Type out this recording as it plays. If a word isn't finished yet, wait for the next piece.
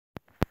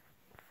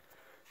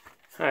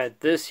Alright,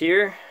 this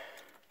here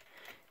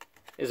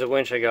is a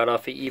winch I got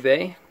off of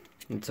eBay.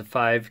 It's a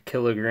 5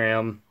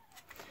 kilogram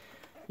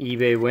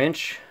eBay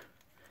winch.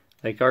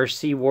 Like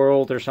RC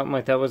World or something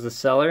like that was the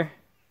seller.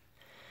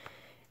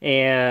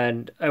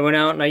 And I went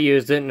out and I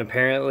used it, and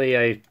apparently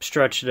I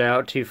stretched it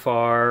out too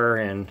far,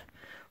 and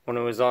when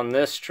it was on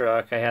this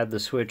truck I had the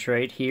switch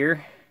right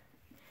here.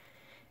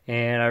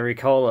 And I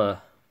recall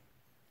a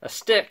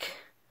stick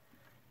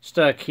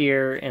stuck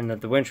here and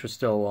that the winch was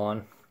still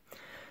on.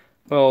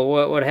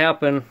 Well, what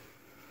happened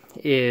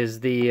is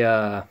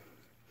the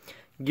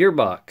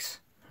gearbox,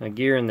 a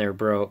gear in there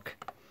broke.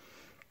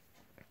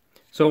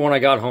 So when I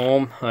got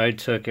home, I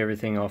took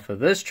everything off of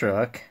this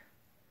truck,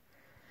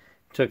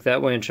 took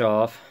that winch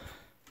off,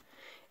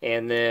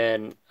 and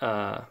then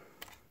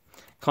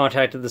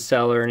contacted the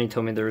seller, and he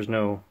told me there was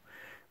no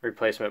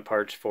replacement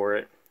parts for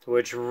it,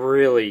 which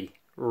really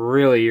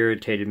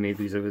irritated me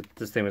because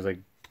this thing was like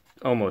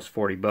almost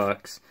 40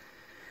 bucks.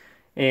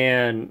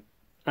 And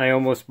I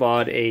almost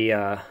bought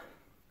a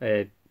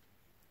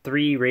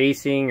 3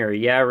 Racing or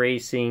Yeah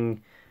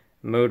Racing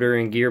motor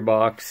and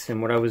gearbox,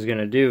 and what I was going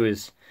to do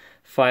is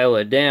file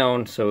it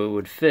down so it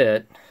would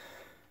fit.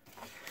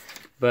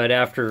 But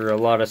after a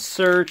lot of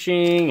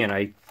searching, and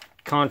I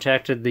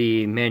contacted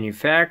the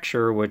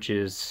manufacturer, which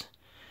is,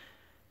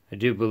 I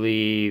do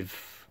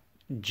believe,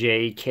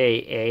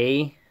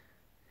 JKA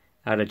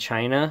out of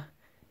China,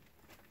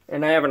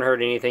 and I haven't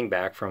heard anything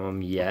back from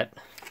them yet.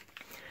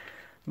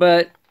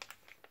 But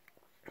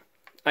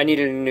I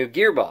needed a new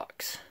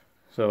gearbox,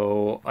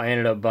 so I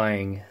ended up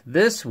buying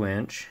this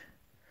winch,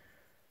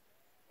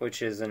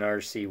 which is an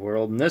RC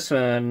World, and this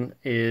one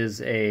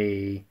is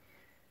a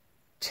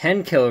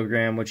 10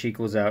 kilogram, which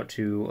equals out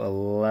to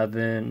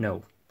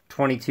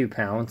 22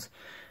 pounds.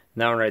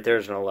 That one right there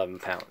is an 11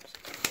 pounds.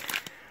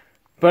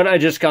 But I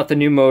just got the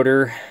new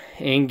motor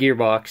and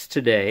gearbox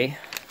today,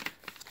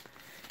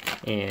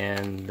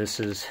 and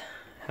this is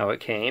how it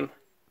came,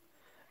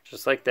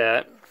 just like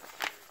that.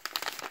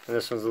 And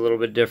this one's a little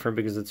bit different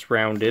because it's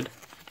rounded.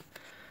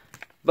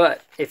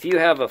 But if you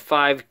have a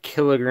 5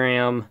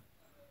 kilogram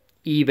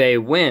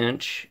eBay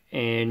winch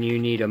and you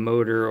need a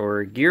motor or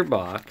a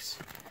gearbox,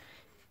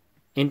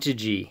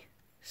 Integy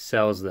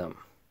sells them.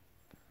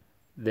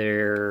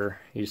 So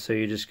you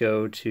just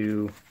go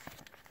to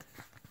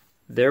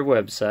their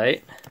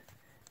website,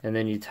 and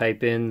then you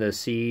type in the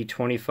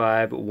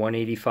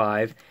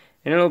C25-185,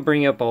 and it'll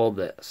bring up all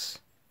this.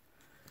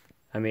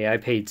 I mean, I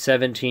paid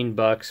 17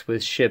 bucks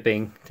with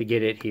shipping to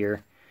get it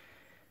here.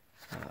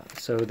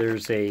 So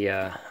there's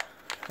a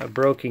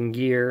broken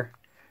gear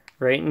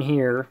right in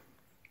here.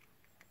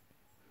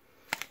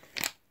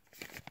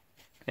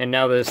 And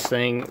now this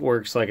thing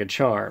works like a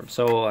charm.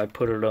 So I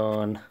put it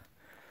on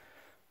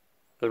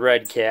the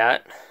Red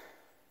Cat,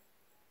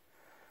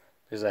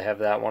 because I have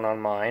that one on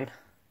mine.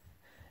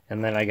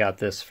 And then I got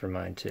this for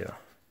mine too.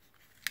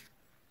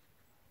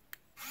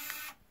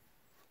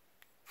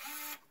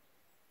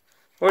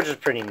 Which is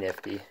pretty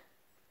nifty.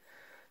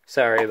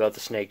 Sorry about the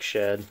snake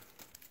shed.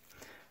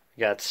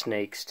 Got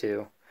snakes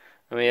too.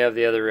 And we have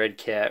the other Red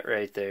Cat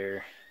right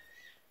there.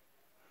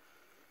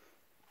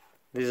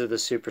 These are the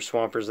Super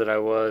Swampers that I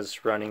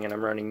was running, and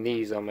I'm running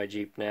these on my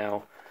Jeep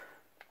now.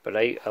 But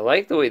I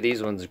like the way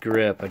these ones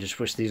grip. I just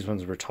wish these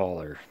ones were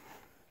taller.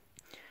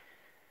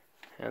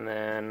 And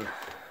then...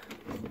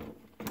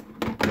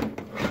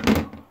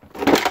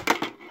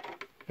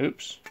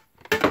 oops.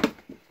 I'm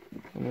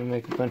going to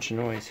make a bunch of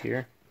noise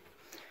here.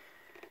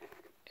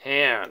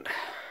 And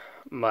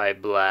my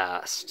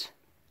blast.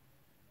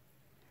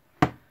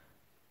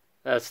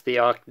 That's the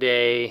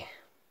Octay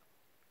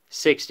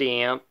 60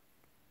 amp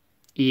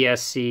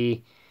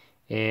ESC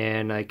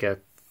and like a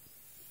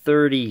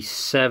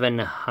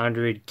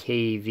 3700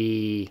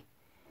 kV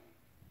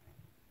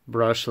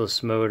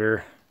brushless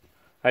motor.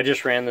 I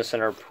just ran this in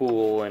our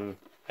pool and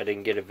I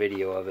didn't get a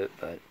video of it,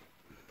 but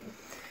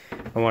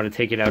I want to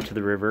take it out to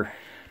the river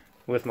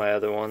with my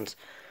other ones.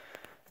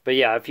 But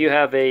yeah, if you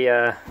have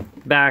a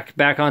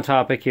back on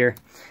topic here,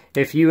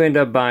 if you end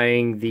up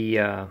buying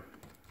the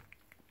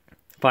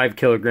 5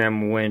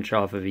 kilogram winch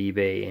off of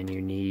eBay and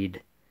you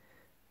need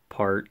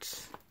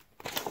parts,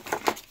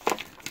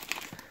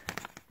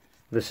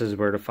 this is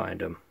where to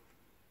find them.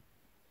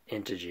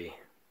 Integy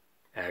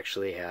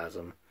actually has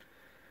them.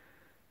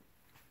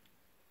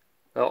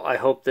 Well, I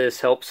hope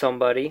this helps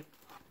somebody.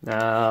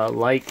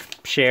 Like,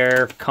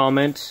 share,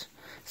 comment.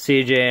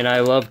 CJ and I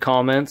love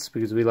comments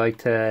because we like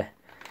to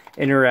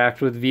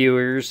interact with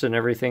viewers and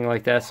everything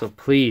like that. So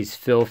please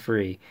feel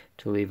free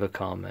to leave a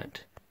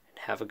comment. And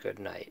have a good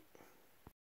night.